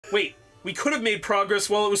Wait, we could have made progress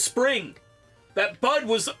while it was spring. That bud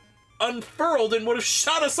was unfurled and would have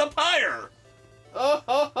shot us up higher.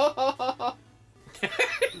 God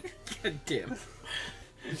damn.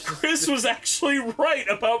 Chris was actually right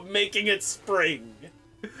about making it spring.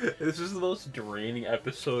 This is the most draining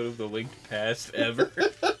episode of the Linked Past ever. Hey!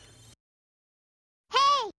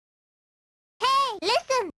 Hey,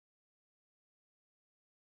 listen!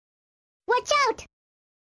 Watch out!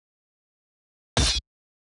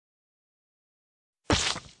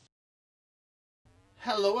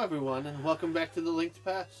 Hello, everyone, and welcome back to the Linked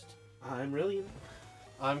Past. I'm Releon.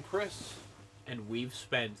 I'm Chris. And we've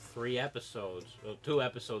spent 2 episodes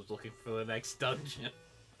looking for the next dungeon.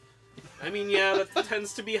 I mean, yeah, that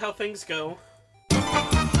tends to be how things go.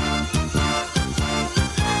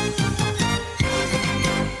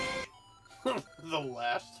 The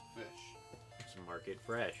last fish. It's Market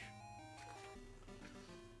Fresh.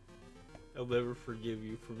 I'll never forgive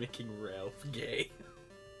you for making Ralph gay.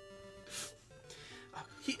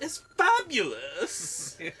 He is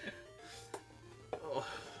fabulous! Oh,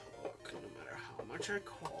 look, no matter how much I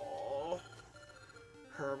call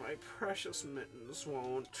her, my precious mittens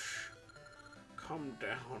won't come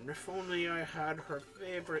down. If only I had her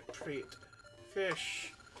favorite treat.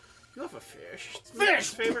 Fish. You love a fish. It's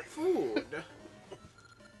Mittens' favorite food.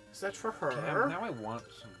 Is that for her? Now I want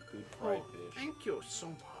some good fried Oh, fish. thank you so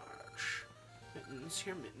much. Mittens,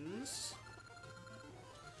 here, Mittens.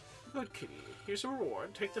 Good kitty. Here's a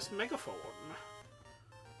reward. Take this megaphone.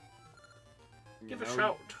 Give a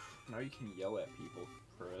shout. Now you can yell at people,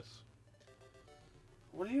 Chris.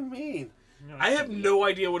 What do you mean? I have no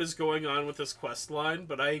idea what is going on with this quest line,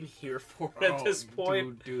 but I'm here for it at this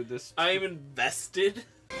point. Dude, this... I'm invested.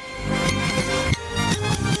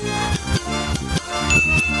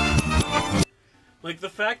 Like, the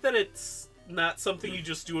fact that it's not something you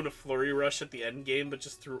just do in a flurry rush at the end game, but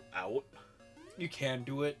just throughout. You can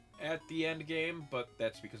do it at the end game, but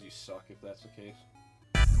that's because you suck if that's the case.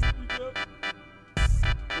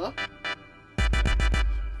 Huh?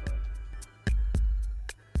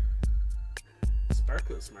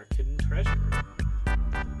 Sparkles mark hidden treasure.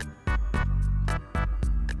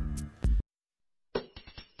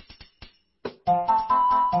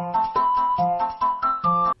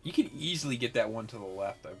 You can easily get that one to the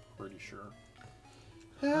left, I'm pretty sure.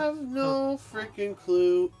 Have no freaking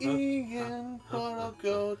clue, Ian, but I'll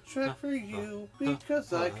go check for you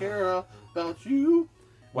because I care about you.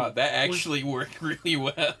 Wow, that actually worked really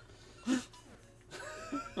well.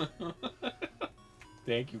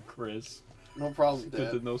 Thank you, Chris. No problem, It's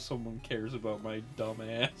good Dad. to know someone cares about my dumb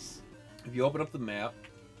ass. If you open up the map,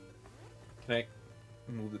 can I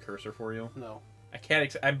move the cursor for you? No. I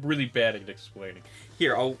can't. I'm really bad at explaining.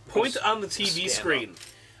 Here, I'll Point on the TV screen.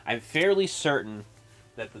 I'm fairly certain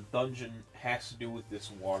that the dungeon has to do with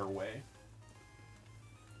this waterway.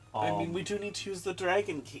 I mean, we do need to use the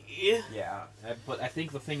dragon key. Yeah, but I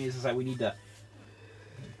think the thing is that we need to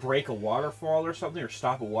break a waterfall or something, or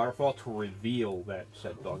stop a waterfall to reveal that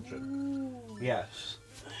said dungeon. Ooh. Yes.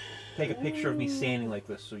 Take a picture of me standing like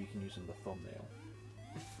this so you can use it in the thumbnail.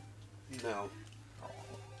 No.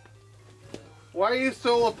 Why are you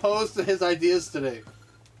so opposed to his ideas today?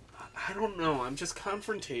 I don't know. I'm just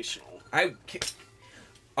confrontational.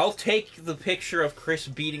 I'll take the picture of Chris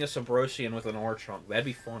beating a Sabrosian with an ore chunk. That'd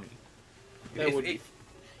be funny. That would be.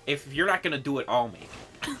 If you're not gonna do it, I'll make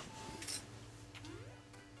it.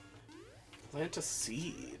 Plant a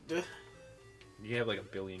seed. You have like a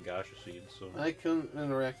billion Gasha seeds, so... I couldn't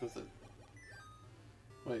interact with it.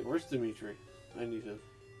 Wait, where's Dimitri? I need to...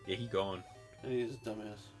 Yeah, he gone. I need his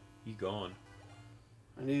dumbass. He gone.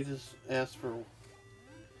 I need his ass for...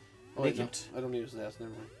 Oh, wait, no. I don't need his ass,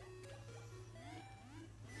 never mind.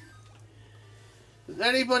 Does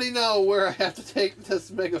anybody know where I have to take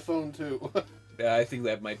this megaphone to? Yeah, I think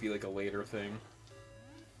that might be like a later thing.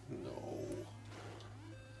 No.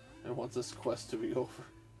 I want this quest to be over.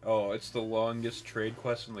 Oh, it's the longest trade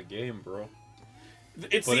quest in the game, bro.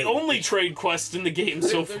 It's the only trade quest in the game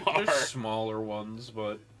so far. There's smaller ones,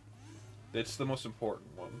 but it's the most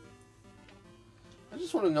important one. I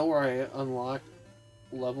just want to know where I unlock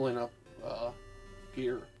leveling up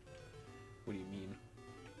gear. What do you mean?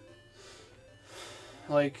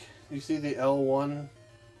 Like, you see the L1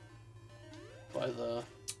 by the...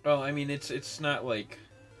 Well, I mean, it's not like...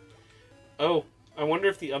 Oh, I wonder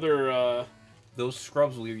if the other, Those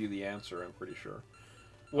scrubs will give you the answer, I'm pretty sure.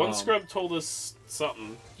 One scrub told us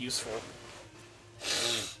something useful.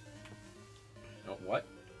 Oh, what?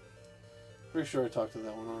 Pretty sure I talked to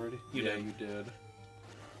that one already. You did.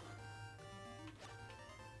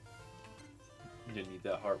 You didn't need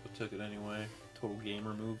that heart, but took it anyway. Total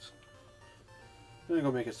gamer moves. gonna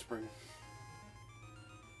go make it spring.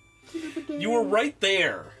 You were right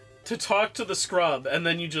there to talk to the scrub, and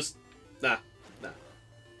then you just... Nah.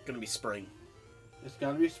 Gonna be spring. It's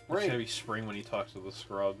gotta be spring. It's gotta be spring when he talks to the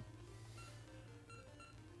scrub.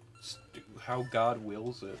 It's how God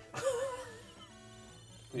wills it.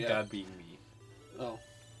 Yeah. God being me. Oh.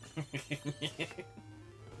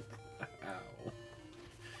 Ow.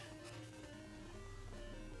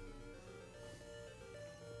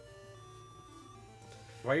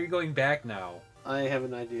 Why are you going back now? I have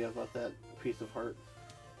an idea about that piece of heart.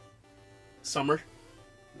 Summer?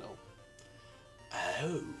 No.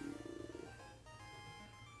 Oh.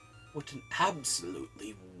 What an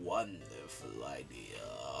absolutely wonderful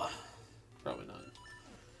idea. Probably not.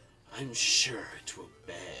 I'm sure it will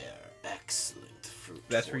bear excellent fruit.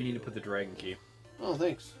 That's where you need to put the dragon key. Oh,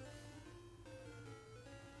 thanks.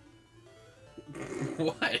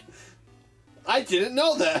 What? I didn't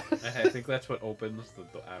know that. I think that's what opens the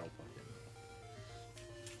door. I don't fucking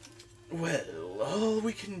know. Well, all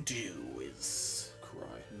we can do is Cry.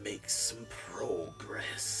 make some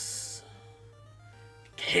progress.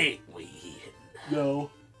 Can't we, Ian?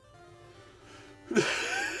 No.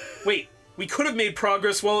 Wait, we could have made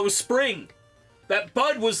progress while it was spring. That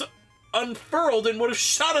bud was unfurled and would have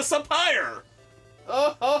shot us up higher.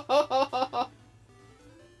 God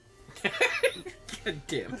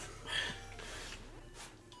damn.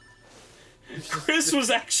 Chris was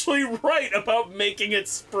actually right about making it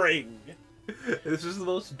spring. This is the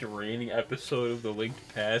most draining episode of the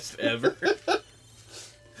Linked Past ever.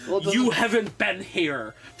 Well, You haven't been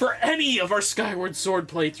here for any of our Skyward Sword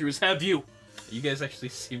playthroughs, have you? You guys actually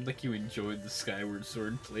seemed like you enjoyed the Skyward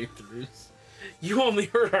Sword playthroughs. You only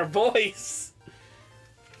heard our voice.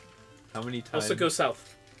 How many times? Also go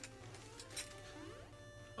south.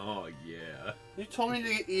 Oh, yeah. You told me to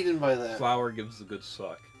get eaten by that. Flower gives a good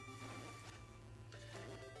suck.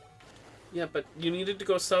 Yeah, but you needed to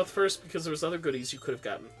go south first because there was other goodies you could have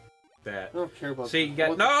gotten. That. I don't care about See, that. you got.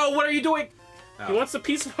 What- No, what are you doing? He wants a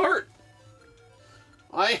piece of heart.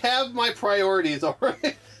 I have my priorities,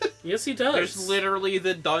 alright? Yes, he does. There's literally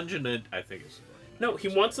the dungeon, and I think it's. No, he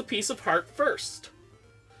wants a piece of heart first.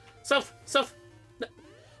 South, south.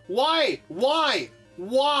 Why? Why?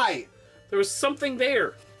 Why? There was something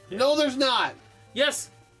there. No, there's not. Yes,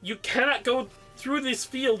 you cannot go through this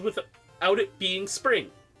field without it being spring.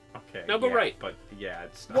 Okay. Now go yeah, right. But yeah,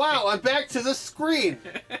 it's not. Wow, I'm back to the screen.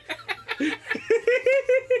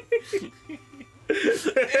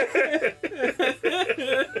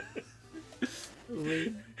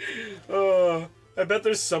 I bet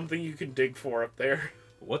there's something you can dig for up there.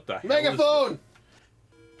 What the hell? Megaphone!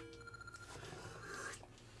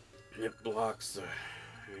 It blocks the...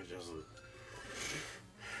 It doesn't...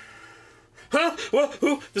 Huh? Well,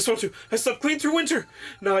 oh, this won't do. I slept clean through winter.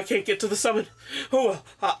 Now I can't get to the summit. Oh,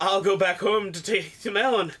 well, I'll go back home to take the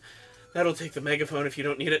melon. That'll take the megaphone if you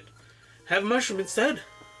don't need it. Have a mushroom instead.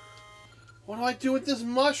 What do I do with this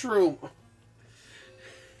mushroom?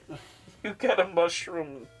 You got a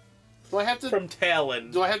mushroom Do I have to... from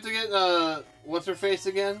Talon. Do I have to get, what's her face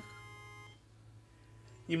again?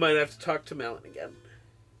 You might have to talk to Melon again.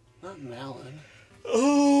 Not Malin.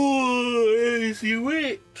 Oh, is you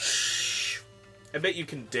it? I bet you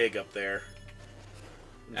can dig up there.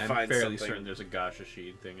 And I'm find fairly something. certain there's a Gasha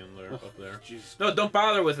Sheet thing in there, up there. Jesus. No, don't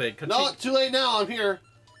bother with it. No, too late now. I'm here.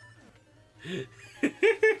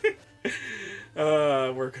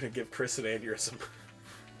 We're gonna give Chris an aneurysm.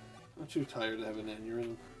 I'm too tired to have an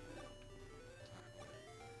aneurysm.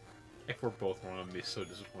 If we're both wrong, I'm be so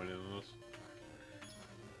disappointed in us.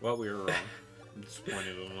 Well, we were wrong. I'm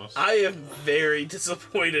disappointed in us. I am very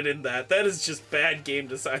disappointed in that. That is just bad game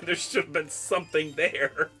design. There should have been something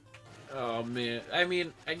there. Oh man, I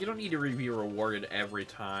mean, you don't need to be rewarded every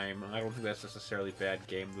time. I don't think that's necessarily bad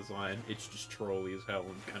game design. It's just trolly as hell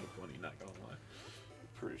and kind of funny, not gonna lie.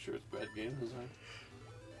 Pretty sure it's bad game design.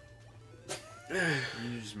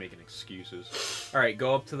 You're just making excuses. Alright,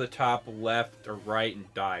 go up to the top, left or right,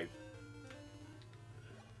 and dive.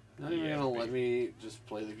 Not even Yeah, gonna let me just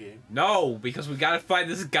play the game. No, because we gotta find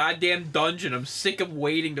this goddamn dungeon. I'm sick of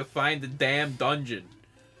waiting to find the damn dungeon.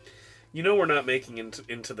 You know we're not making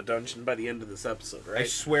into the dungeon by the end of this episode, I right?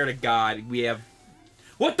 swear to God, we have...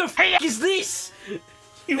 What the f*** is this?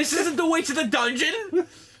 This isn't the way to the dungeon?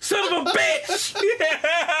 Son of a bitch!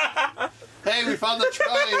 Hey, we found the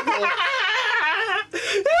triangle.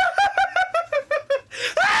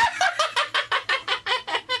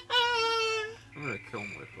 I'm gonna kill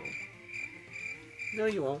myself. No,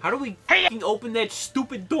 you won't. How do we f***ing open that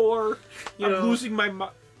stupid door? You I'm know- losing my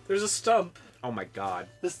There's a stump. Oh my God.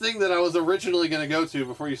 This thing that I was originally gonna go to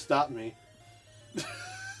before you stopped me.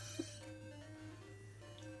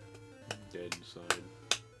 dead inside.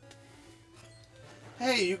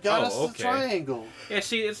 Hey, you got us okay. the triangle. Yeah,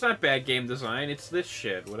 see, it's not bad game design. It's this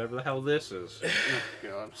shit. Whatever the hell this is. Oh,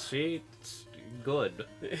 God. See, it's good.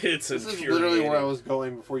 It's This is literally infuriating. where I was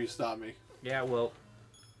going before you stopped me. Yeah, well,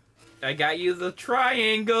 I got you the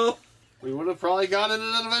triangle. We would have probably gotten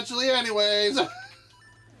it eventually anyways.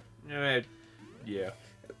 Yeah.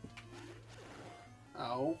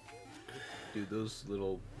 Ow. Dude, those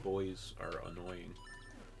little boys are annoying.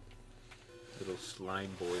 Little slime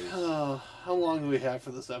boys. How long do we have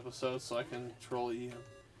for this episode so I can troll Ian?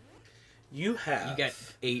 You have. You got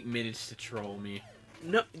 8 minutes to troll me.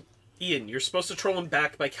 No, Ian, you're supposed to troll him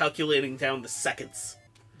back by calculating down the seconds.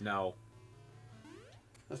 No.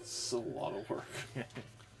 That's a lot of work.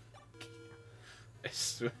 I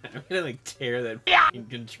swear, I'm gonna like tear that fucking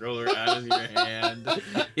controller out of your hand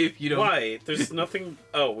if you don't. Why? There's nothing.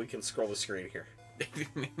 Oh, we can scroll the screen here.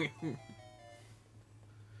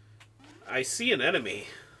 I see an enemy.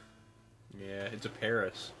 Yeah, it's a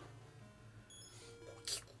Paris.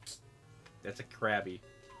 That's a Krabby.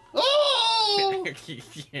 Oh!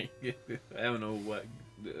 I don't know what.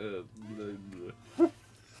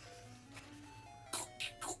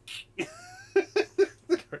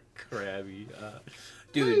 Krabby.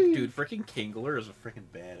 Dude, freaking Kingler is a freaking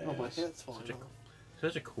badass. Oh, my head's falling off.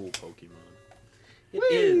 Such a cool Pokemon. It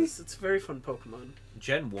is. It's a very fun Pokemon.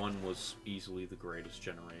 Gen 1 was easily the greatest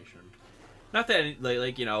generation. Not that,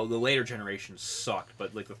 like you know, the later generations sucked,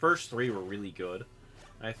 but, like, the first 3 were really good,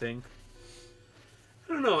 I think.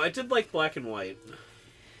 I don't know. I did like Black and White.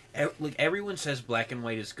 Like, everyone says Black and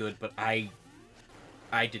White is good, but I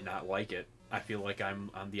did not like it. I feel like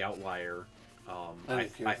I'm the outlier.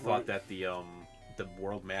 I thought that the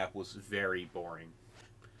world map was very boring.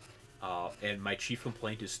 And my chief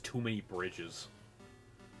complaint is too many bridges.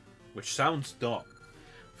 Which sounds dumb.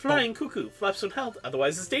 Flying cuckoo flaps when held,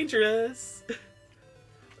 otherwise it's dangerous.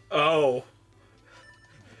 Oh.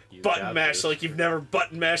 You Button got mash this. like you've never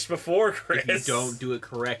button mashed before, Chris. If you don't do it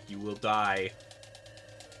correct, you will die.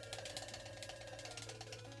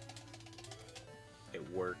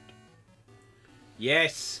 It worked.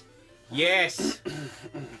 Yes! Yes!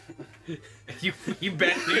 you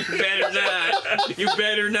better not! You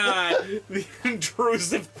better not! The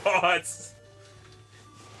intrusive thoughts.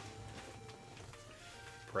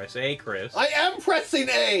 Press A, Chris. I am pressing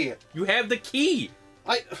A! You have the key!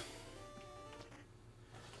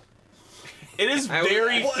 It is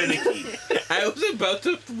very finicky. I was about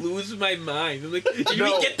to lose my mind. I'm like, did No.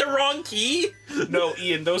 we get the wrong key? No,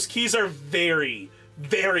 Ian, those keys are very,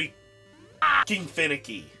 very f***ing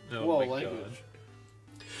finicky. Oh Whoa, my language.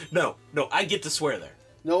 No, I get to swear there.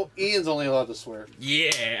 No, Ian's only allowed to swear. God.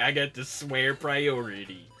 Yeah, I got the swear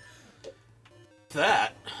priority.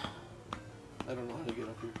 That. I don't know how to get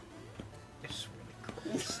up here. I swear to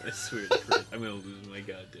Chris. I swear to Chris. I'm gonna lose my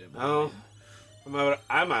goddamn mind. Oh,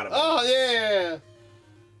 I'm out of. Oh, yeah!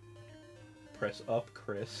 Press up,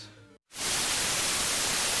 Chris.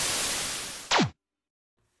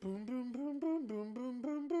 Boom, boom, boom, boom, boom, boom.